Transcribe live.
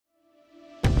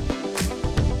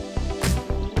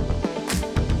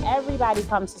everybody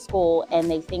comes to school and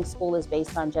they think school is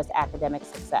based on just academic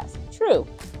success. True,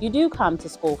 you do come to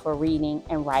school for reading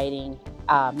and writing,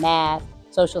 math,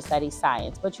 social studies,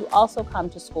 science, but you also come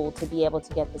to school to be able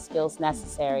to get the skills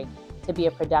necessary to be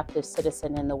a productive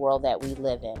citizen in the world that we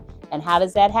live in. And how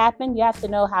does that happen? You have to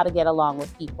know how to get along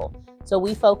with people. So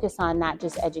we focus on not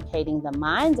just educating the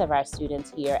minds of our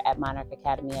students here at Monarch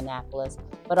Academy Annapolis,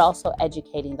 but also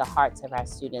educating the hearts of our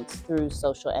students through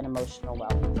social and emotional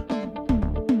wellness.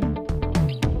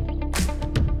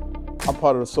 I'm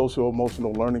part of the social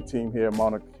emotional learning team here at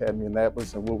Monarch Academy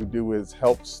Annapolis, and what we do is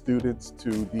help students to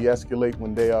de-escalate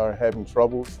when they are having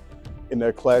troubles in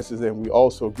their classes, and we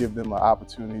also give them an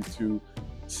opportunity to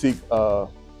seek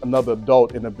another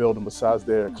adult in the building besides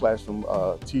their classroom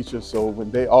teacher. So when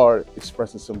they are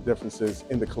expressing some differences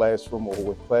in the classroom or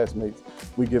with classmates,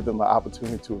 we give them an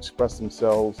opportunity to express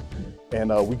themselves,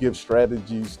 and we give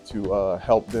strategies to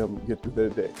help them get through their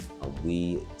day.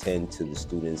 We tend to the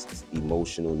students'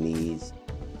 emotional needs.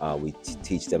 We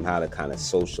teach them how to kind of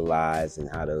socialize and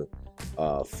how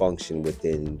to function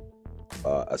within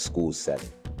a school setting.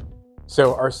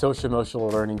 So our social emotional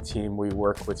learning team, we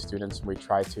work with students and we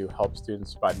try to help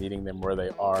students by meeting them where they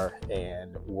are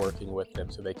and working with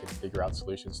them so they can figure out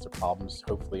solutions to problems,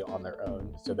 hopefully on their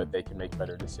own, so that they can make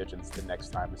better decisions the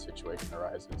next time a situation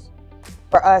arises.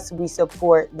 For us, we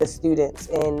support the students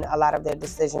in a lot of their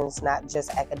decisions, not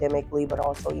just academically, but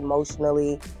also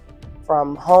emotionally,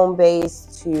 from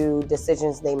home-based to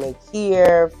decisions they make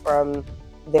here, from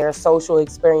their social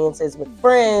experiences with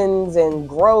friends and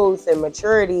growth and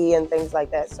maturity and things like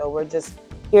that. So we're just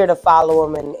here to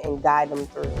follow them and guide them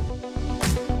through.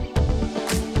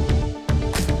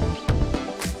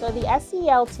 So the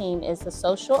SEL team is the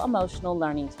social emotional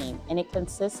learning team, and it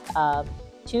consists of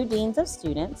 2 deans of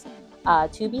students,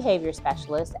 2 behavior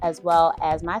specialists, as well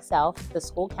as myself, the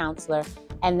school counselor,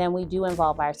 and then we do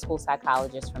involve our school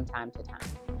psychologist from time to time.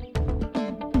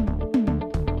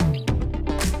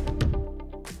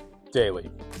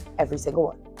 Daily. Every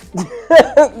single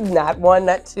one. Not 1,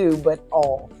 not 2, but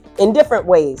all. In different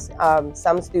ways.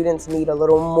 Some students need a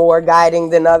little more guiding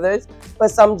than others,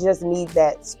 but some just need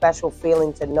that special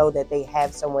feeling to know that they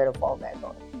have somewhere to fall back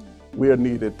on. We are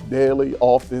needed daily,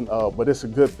 often, but it's a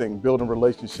good thing, building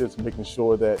relationships, making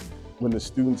sure that when the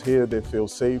students here, they feel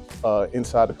safe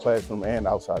inside the classroom and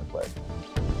outside the classroom.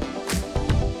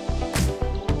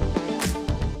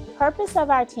 The purpose of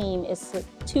our team is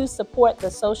to support the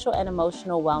social and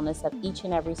emotional wellness of each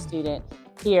and every student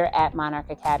here at Monarch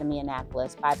Academy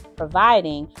Annapolis by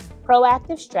providing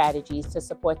proactive strategies to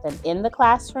support them in the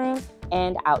classroom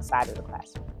and outside of the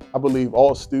classroom. I believe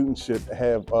all students should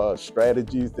have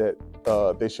strategies that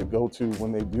they should go to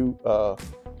when they do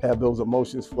have those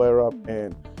emotions flare up,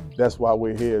 and that's why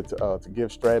we're here to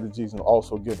give strategies and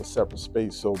also give a separate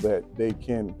space so that they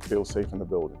can feel safe in the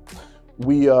building.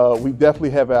 We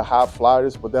definitely have our high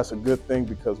flyers, but that's a good thing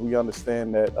because we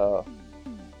understand that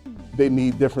they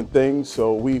need different things.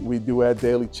 So we do our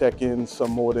daily check-ins,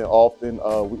 some more than often.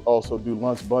 We also do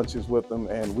lunch bunches with them,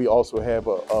 and we also have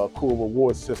a cool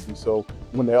reward system. So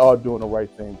when they are doing the right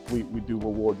thing, we do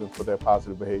reward them for their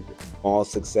positive behavior. All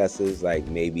successes, like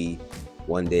maybe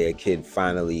one day a kid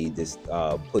finally just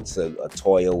puts a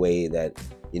toy away that,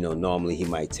 you know, normally he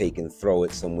might take and throw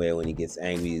it somewhere when he gets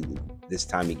angry. This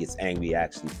time he gets angry, he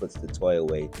actually puts the toy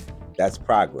away. That's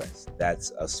progress.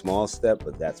 That's a small step,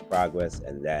 but that's progress,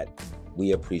 and that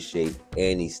we appreciate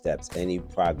any steps, any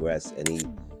progress, any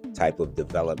type of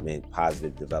development,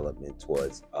 positive development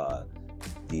towards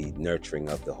the nurturing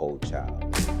of the whole child.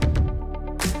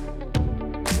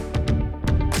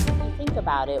 Think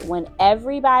about it, when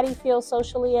everybody feels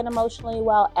socially and emotionally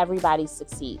well, everybody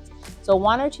succeeds. So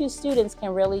 1 or 2 students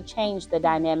can really change the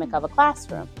dynamic of a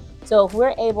classroom. So if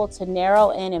we're able to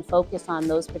narrow in and focus on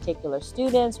those particular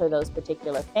students or those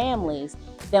particular families,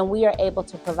 then we are able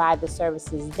to provide the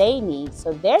services they need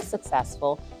so they're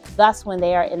successful. Thus, when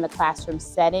they are in the classroom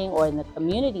setting or in the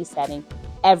community setting,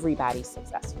 everybody's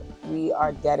successful. We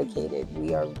are dedicated.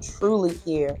 We are truly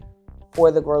here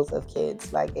for the growth of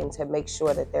kids, and to make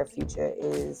sure that their future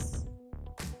is,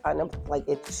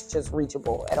 it's just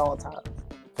reachable at all times.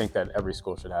 I think that every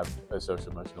school should have a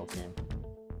social emotional team.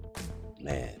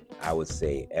 Man, I would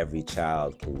say every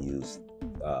child can use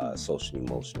social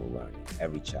emotional learning.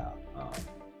 Every child.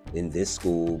 In this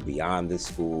school, beyond this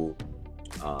school.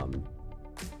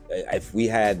 If we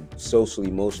had social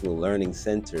emotional learning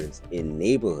centers in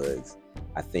neighborhoods,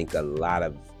 I think a lot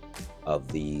of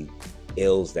the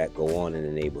ills that go on in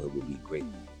the neighborhood would be greatly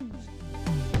reduced.